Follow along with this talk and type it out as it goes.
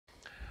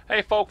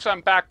Hey folks,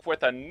 I'm back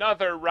with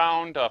another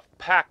round of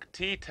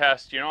PAC-T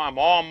tests. You know, I'm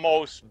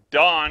almost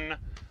done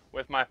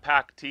with my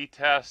PAC-T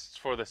tests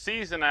for the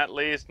season at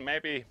least,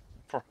 maybe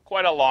for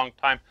quite a long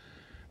time.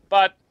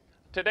 But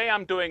today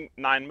I'm doing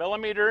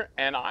 9mm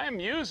and I'm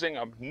using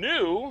a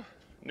new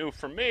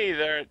for me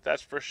there,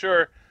 that's for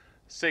sure,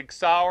 Sig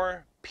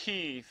Sauer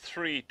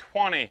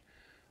P320.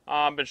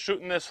 I've been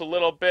shooting this a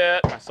little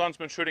bit. My son's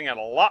been shooting it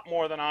a lot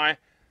more than I.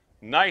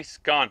 Nice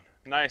gun,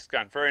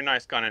 very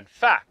nice gun. In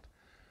fact,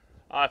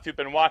 if you've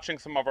been watching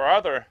some of our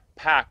other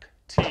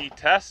PAC-T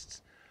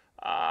tests,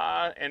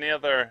 any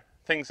other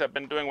things I've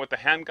been doing with the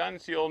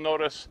handguns, you'll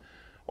notice,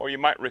 or you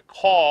might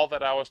recall,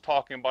 that I was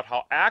talking about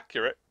how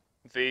accurate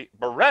the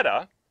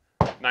Beretta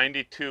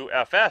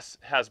 92FS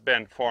has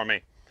been for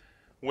me.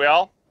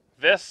 Well,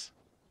 this,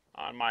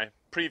 on my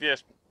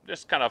previous,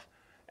 just kind of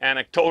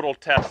anecdotal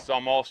tests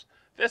almost,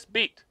 this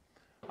beat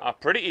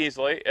pretty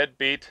easily. It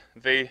beat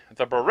the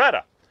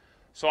Beretta.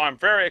 So I'm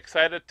very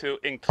excited to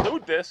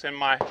include this in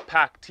my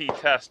PAC-T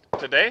test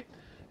today.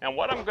 And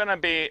what I'm going to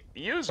be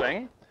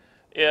using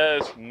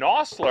is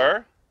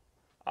Nosler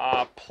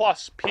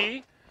Plus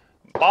P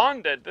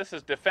bonded. This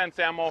is defense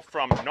ammo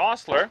from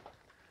Nosler.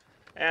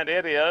 And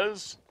it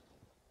is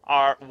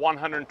our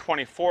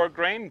 124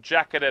 grain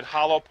jacketed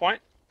hollow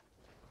point.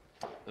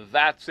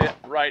 That's it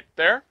right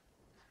there.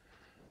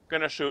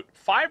 Going to shoot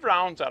 5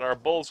 rounds at our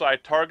bullseye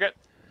target.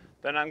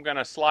 Then I'm going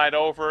to slide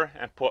over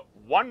and put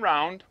 1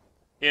 round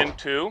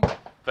into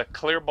the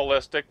Clear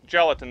Ballistic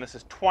Gelatin. This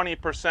is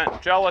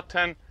 20%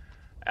 gelatin,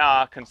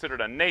 considered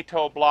a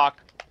NATO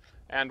block,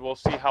 and we'll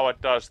see how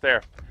it does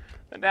there.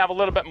 Then to have a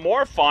little bit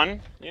more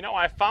fun, you know,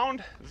 I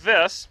found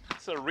this.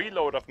 It's a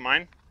reload of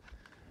mine.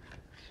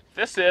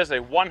 This is a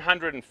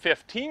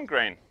 115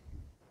 grain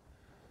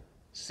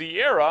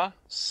Sierra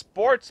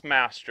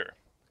Sportsmaster,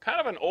 kind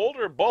of an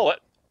older bullet,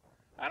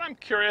 and I'm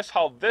curious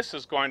how this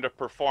is going to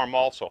perform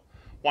also.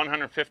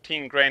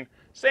 115 grain,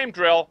 same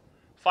drill.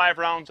 5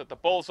 rounds at the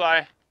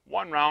bullseye,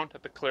 1 round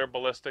at the Clear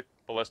Ballistic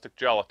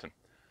Gelatin.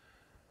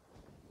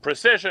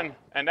 Precision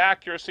and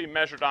accuracy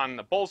measured on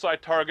the bullseye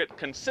target.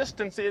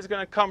 Consistency is going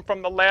to come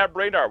from the lab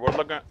radar. We're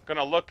going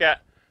to look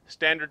at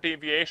standard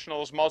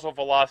deviationals, muzzle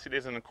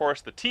velocities, and of course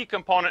the T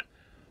component,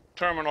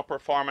 terminal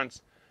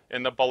performance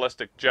in the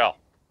ballistic gel.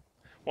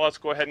 Well, let's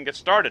go ahead and get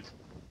started.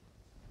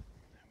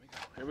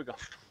 Here we go.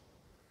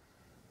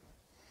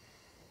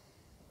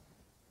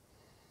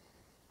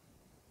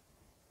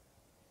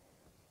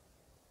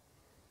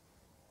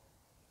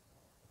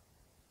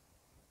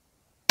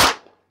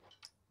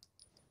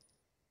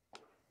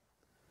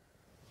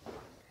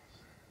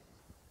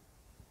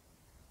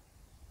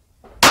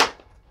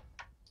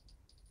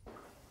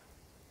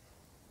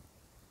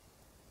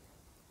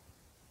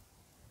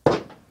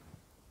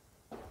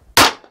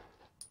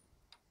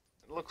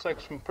 Looks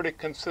like some pretty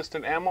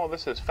consistent ammo.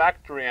 This is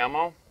factory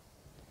ammo.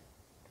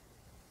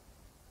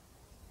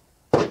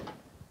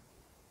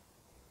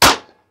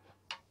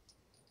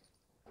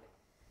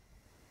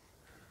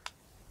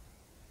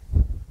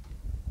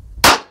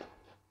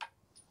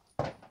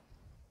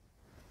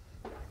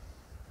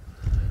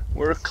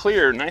 We're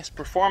clear. Nice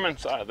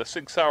performance out of the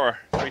Sig Sauer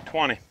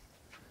 320.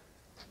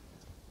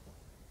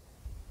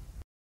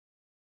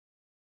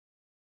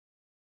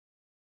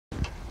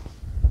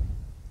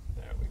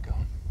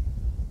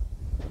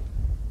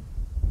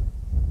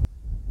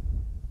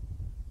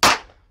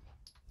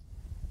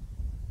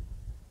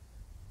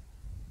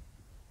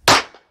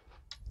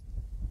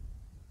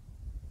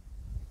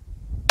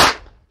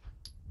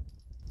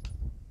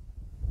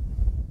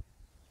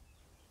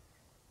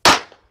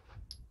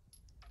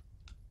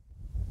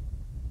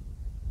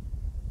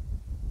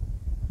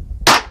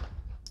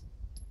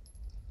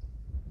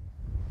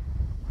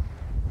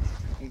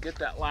 And get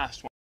that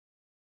last one.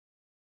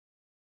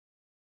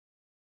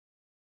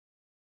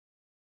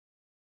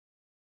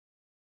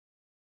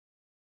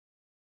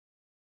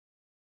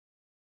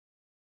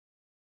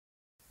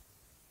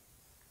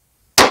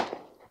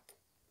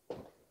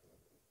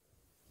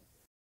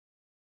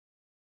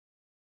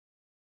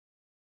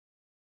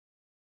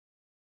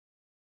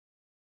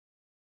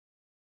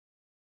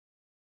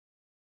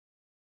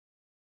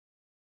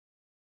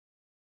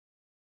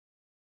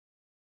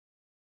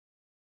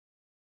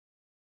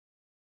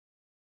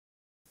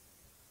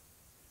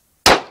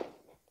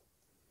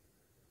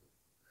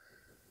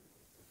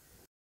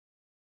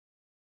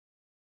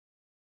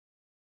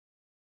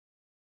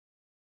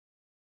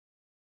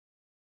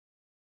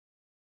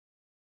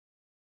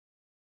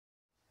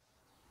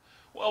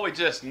 Well, we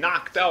just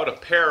knocked out a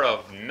pair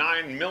of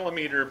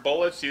 9mm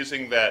bullets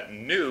using that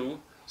new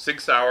Sig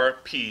Sauer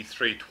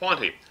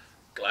P320.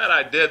 Glad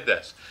I did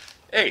this.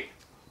 Hey,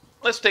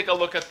 let's take a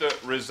look at the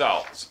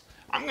results.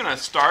 I'm going to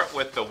start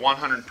with the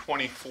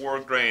 124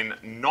 grain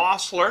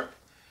Nosler,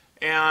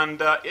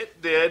 and it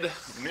did,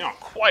 you know,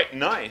 quite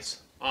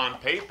nice on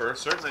paper.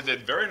 Certainly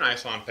did very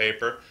nice on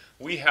paper.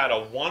 We had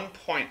a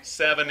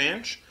 1.7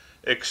 inch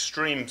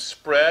extreme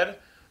spread,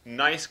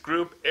 nice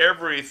group,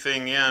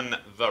 everything in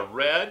the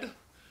red,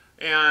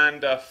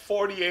 and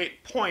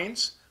 48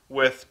 points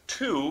with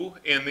 2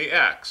 in the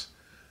X.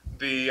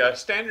 the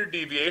standard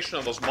deviation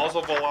of those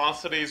muzzle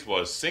velocities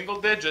was single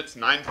digits,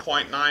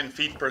 9.9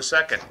 feet per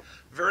second.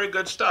 Very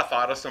good stuff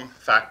out of some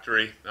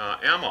factory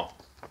ammo.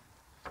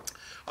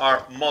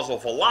 Our muzzle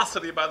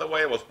velocity, by the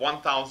way, was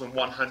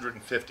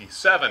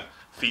 1,157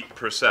 feet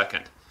per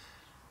second.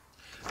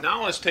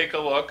 Now let's take a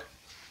look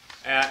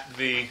at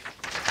the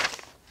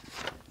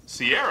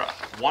Sierra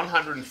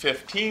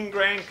 115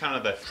 grain, kind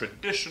of the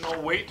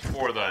traditional weight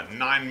for the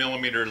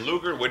 9mm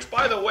Luger, which,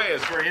 by the way,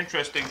 is very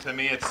interesting to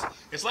me.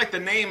 It's like the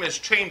name is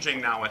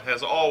changing now. It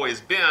has always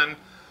been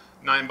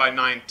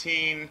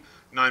 9x19,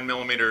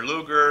 9mm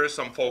Luger.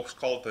 Some folks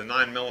call it the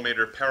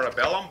 9mm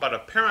Parabellum, but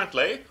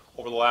apparently,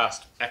 over the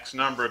last X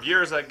number of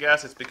years, I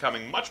guess, it's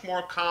becoming much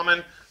more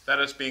common that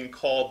it's being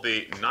called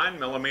the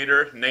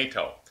 9mm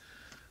NATO.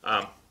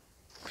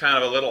 Kind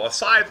of a little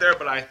aside there,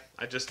 but I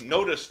just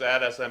noticed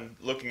that as I'm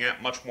looking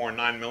at much more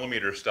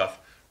 9mm stuff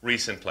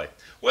recently.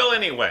 Well,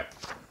 anyway,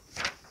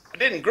 I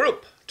didn't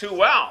group too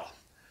well.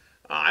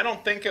 I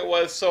don't think it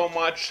was so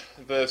much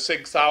the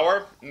Sig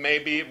Sauer.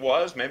 Maybe it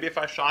was. Maybe if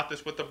I shot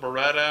this with the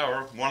Beretta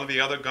or one of the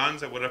other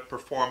guns, it would have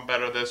performed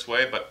better this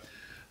way, but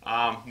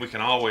we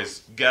can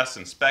always guess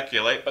and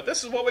speculate. But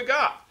this is what we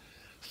got.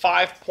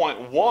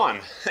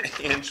 5.1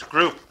 inch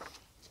group.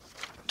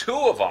 Two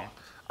of them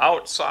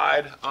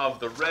outside of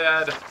the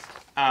red,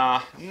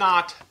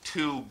 not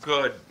too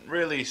good.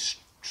 Really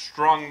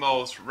strung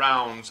those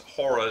rounds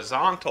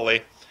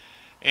horizontally,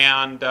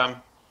 and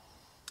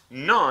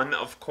none,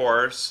 of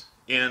course,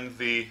 in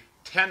the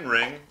 10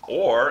 ring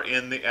or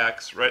in the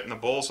X right in the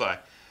bullseye.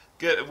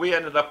 We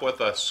ended up with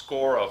a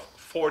score of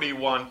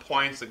 41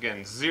 points,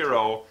 again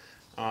 0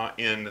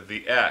 in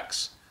the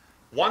X.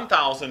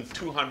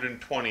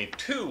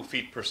 1,222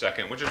 feet per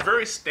second, which is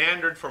very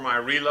standard for my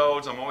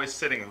reloads. I'm always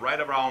sitting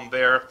right around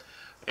there,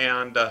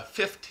 and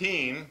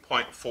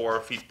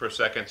 15.4 feet per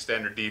second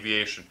standard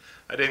deviation.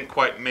 I didn't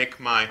quite make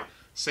my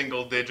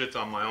single digits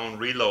on my own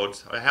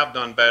reloads. I have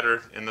done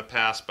better in the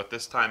past, but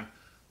this time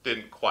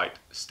didn't quite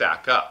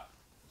stack up.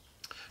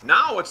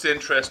 Now what's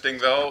interesting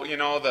though, you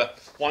know, the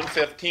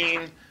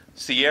 115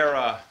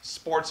 Sierra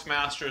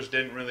Sportsmasters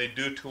didn't really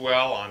do too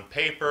well on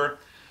paper.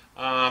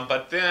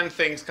 But then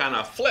things kind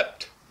of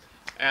flipped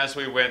as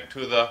we went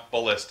to the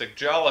Ballistic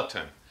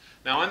Gelatin.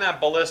 Now in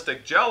that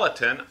Ballistic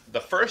Gelatin,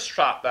 the first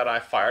shot that I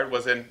fired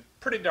was in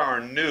pretty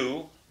darn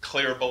new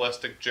Clear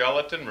Ballistic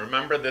Gelatin.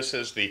 Remember, this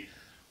is the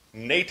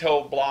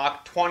NATO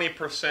block,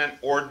 20%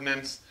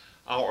 ordnance,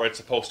 or it's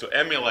supposed to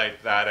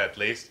emulate that at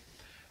least.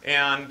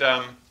 And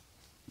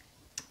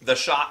the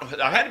shot,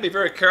 I had to be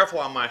very careful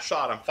on my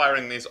shot. I'm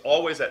firing these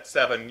always at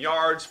 7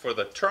 yards for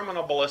the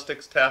terminal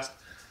ballistics test,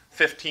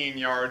 15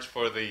 yards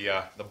for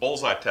the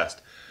bullseye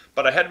test.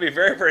 But I had to be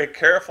very, very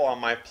careful on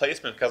my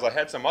placement because I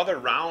had some other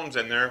rounds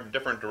in there,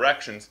 different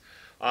directions,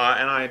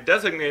 and I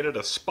designated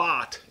a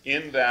spot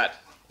in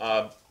that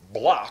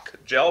block,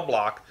 gel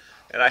block,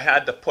 and I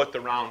had to put the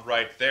round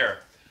right there.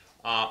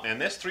 And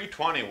this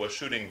 320 was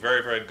shooting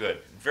very, very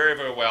good, very,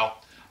 very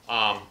well.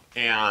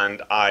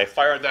 And I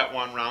fired that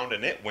one round,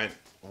 and it went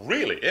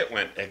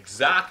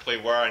exactly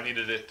where I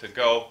needed it to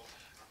go.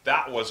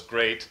 That was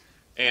great.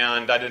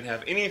 And I didn't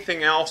have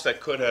anything else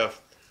that could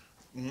have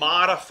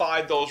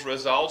modified those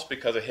results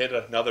because it hit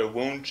another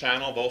wound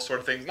channel, those sort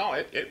of things. No,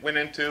 it went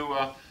into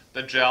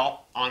the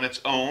gel on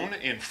its own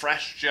in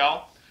fresh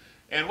gel.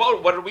 And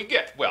what did we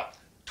get? Well,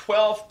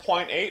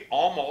 12.8,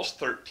 almost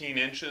 13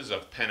 inches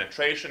of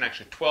penetration,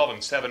 actually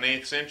 12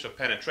 7/8 inch of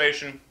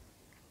penetration.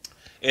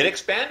 It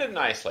expanded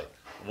nicely,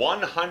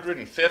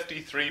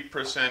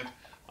 153%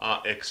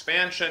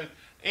 expansion,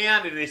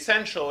 and it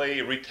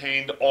essentially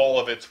retained all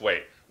of its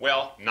weight.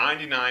 Well,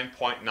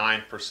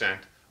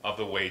 99.9% of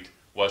the weight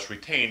was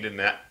retained in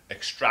that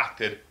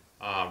extracted,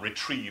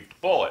 retrieved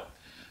bullet.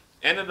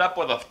 Ended up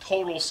with a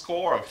total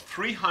score of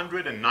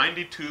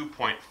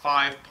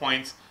 392.5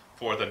 points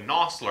for the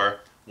Nosler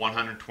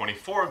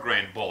 124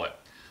 grain bullet.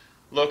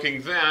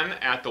 Looking then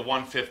at the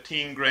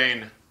 115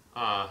 grain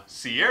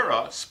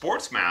Sierra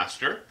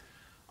Sportsmaster,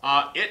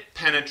 it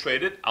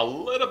penetrated a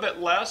little bit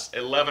less,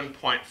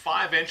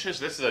 11.5 inches.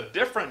 This is a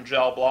different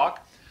gel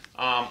block.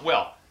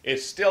 Well,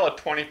 it's still a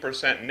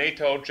 20%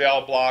 NATO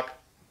gel block.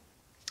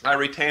 I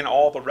retain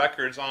all the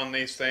records on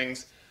these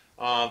things,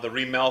 the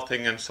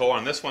remelting and so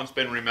on. This one's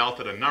been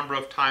remelted a number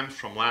of times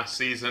from last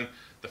season.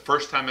 The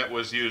first time it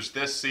was used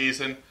this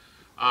season.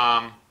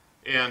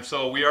 And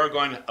so we are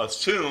going to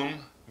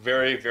assume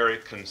very, very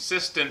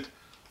consistent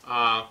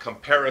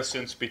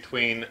comparisons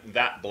between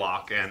that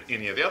block and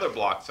any of the other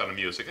blocks that I'm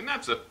using. And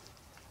that's a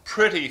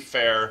pretty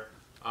fair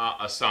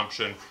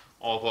assumption,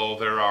 although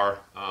there are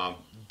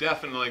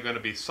definitely going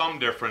to be some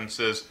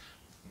differences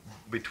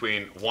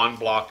between one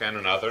block and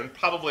another, and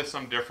probably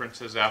some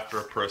differences after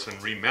a person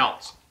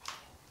remelts.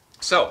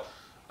 So,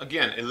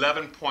 again,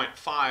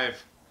 11.5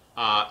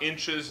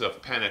 inches of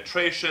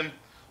penetration,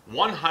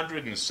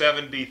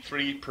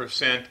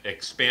 173%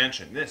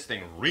 expansion. This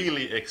thing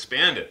really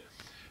expanded.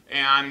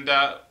 And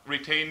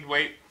retained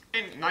weight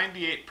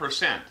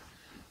 98%.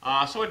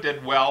 So it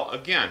did well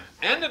again.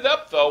 Ended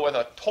up, though, with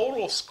a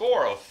total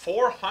score of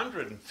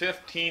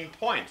 415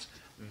 points.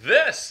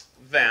 This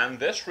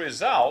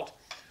result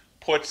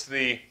puts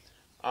the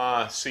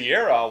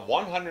Sierra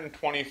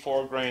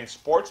 124 grain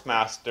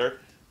Sportsmaster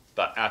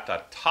at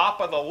the top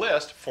of the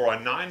list for a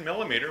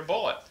 9mm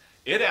bullet.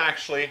 It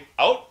actually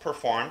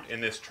outperformed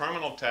in this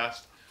terminal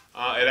test.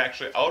 It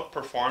actually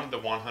outperformed the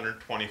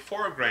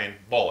 124 grain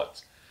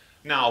bullets.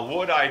 Now,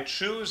 would I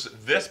choose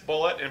this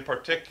bullet in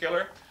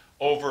particular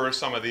over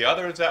some of the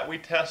others that we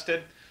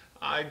tested?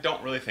 I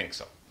don't really think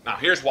so. Now,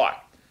 here's why.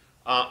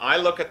 I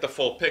look at the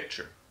full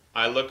picture.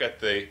 I look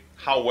at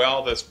how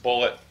well this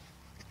bullet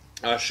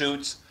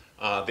shoots,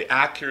 the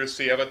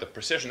accuracy of it, the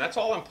precision. That's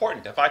all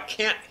important. If I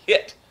can't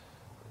hit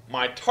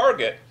my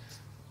target,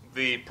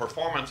 the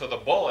performance of the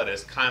bullet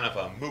is kind of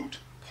a moot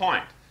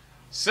point.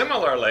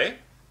 Similarly,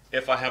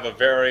 if I have a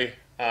very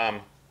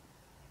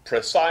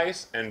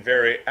precise and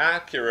very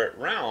accurate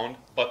round,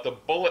 but the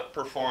bullet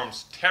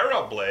performs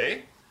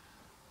terribly,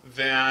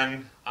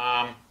 then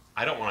I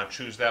don't want to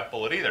choose that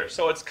bullet either.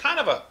 So it's kind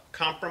of a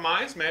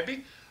compromise,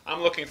 maybe.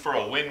 I'm looking for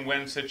a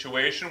win-win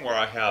situation where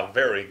I have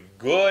very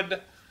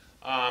good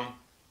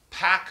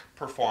PAC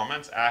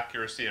performance,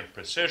 accuracy, and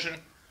precision.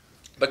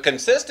 But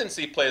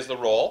consistency plays the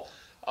role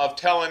of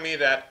telling me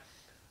that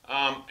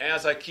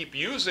as I keep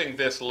using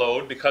this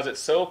load, because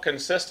it's so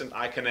consistent,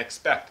 I can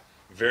expect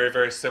very,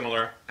 very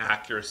similar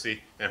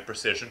accuracy and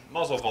precision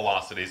muzzle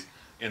velocities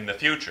in the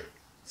future.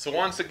 So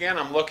once again,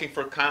 I'm looking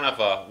for kind of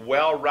a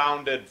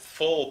well-rounded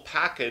full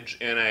package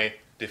in a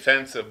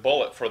defensive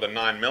bullet for the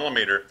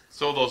 9mm.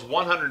 So those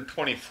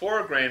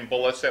 124 grain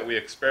bullets that we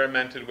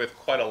experimented with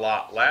quite a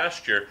lot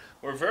last year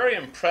were very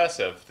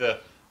impressive. The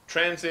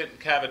transient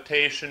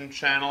cavitation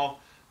channel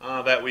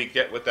that we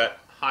get with that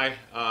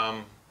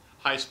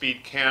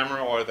high-speed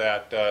camera or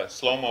that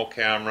slow-mo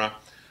camera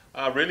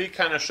really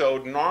kind of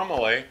showed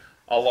normally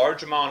a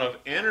large amount of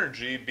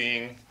energy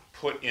being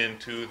put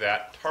into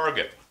that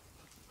target.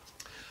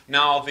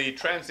 Now, the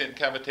transient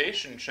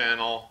cavitation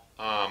channel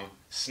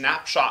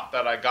snapshot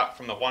that I got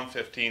from the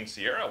 115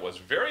 Sierra was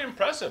very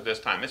impressive this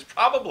time. It's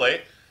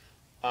probably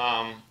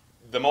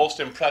the most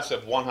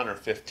impressive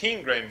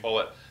 115 grain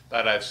bullet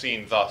that I've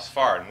seen thus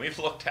far, and we've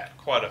looked at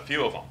quite a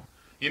few of them.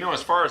 You know,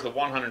 as far as the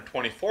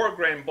 124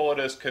 grain bullet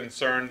is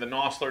concerned, the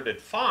Nosler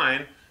did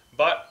fine,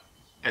 but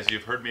as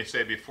you've heard me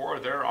say before,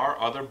 there are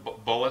other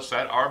bullets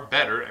that are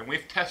better, and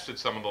we've tested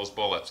some of those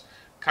bullets.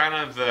 Kind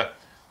of the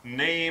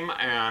name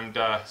and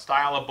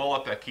style of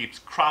bullet that keeps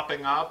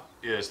cropping up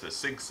is the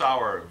Sig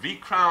Sauer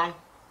V-Crown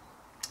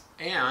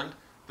and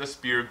the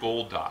Spear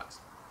Gold Dots.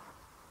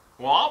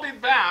 Well, I'll be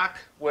back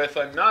with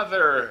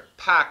another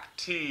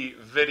PAC-T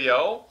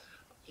video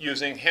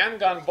using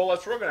handgun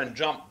bullets. We're going to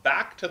jump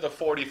back to the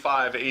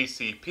 45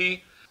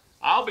 ACP.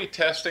 I'll be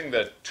testing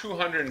the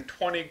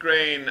 220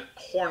 grain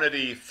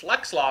Hornady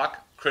Flexlock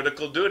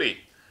Critical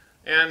Duty.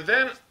 And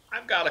then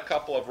I've got a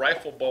couple of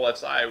rifle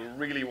bullets I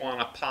really want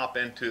to pop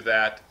into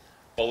that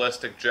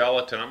Ballistic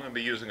Gelatin. I'm going to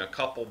be using a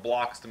couple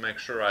blocks to make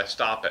sure I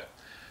stop it.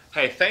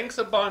 Hey, thanks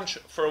a bunch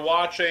for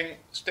watching.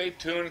 Stay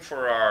tuned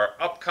for our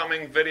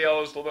upcoming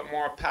videos, a little bit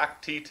more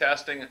PAC-T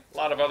testing, a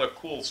lot of other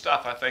cool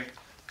stuff, I think,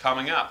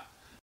 coming up.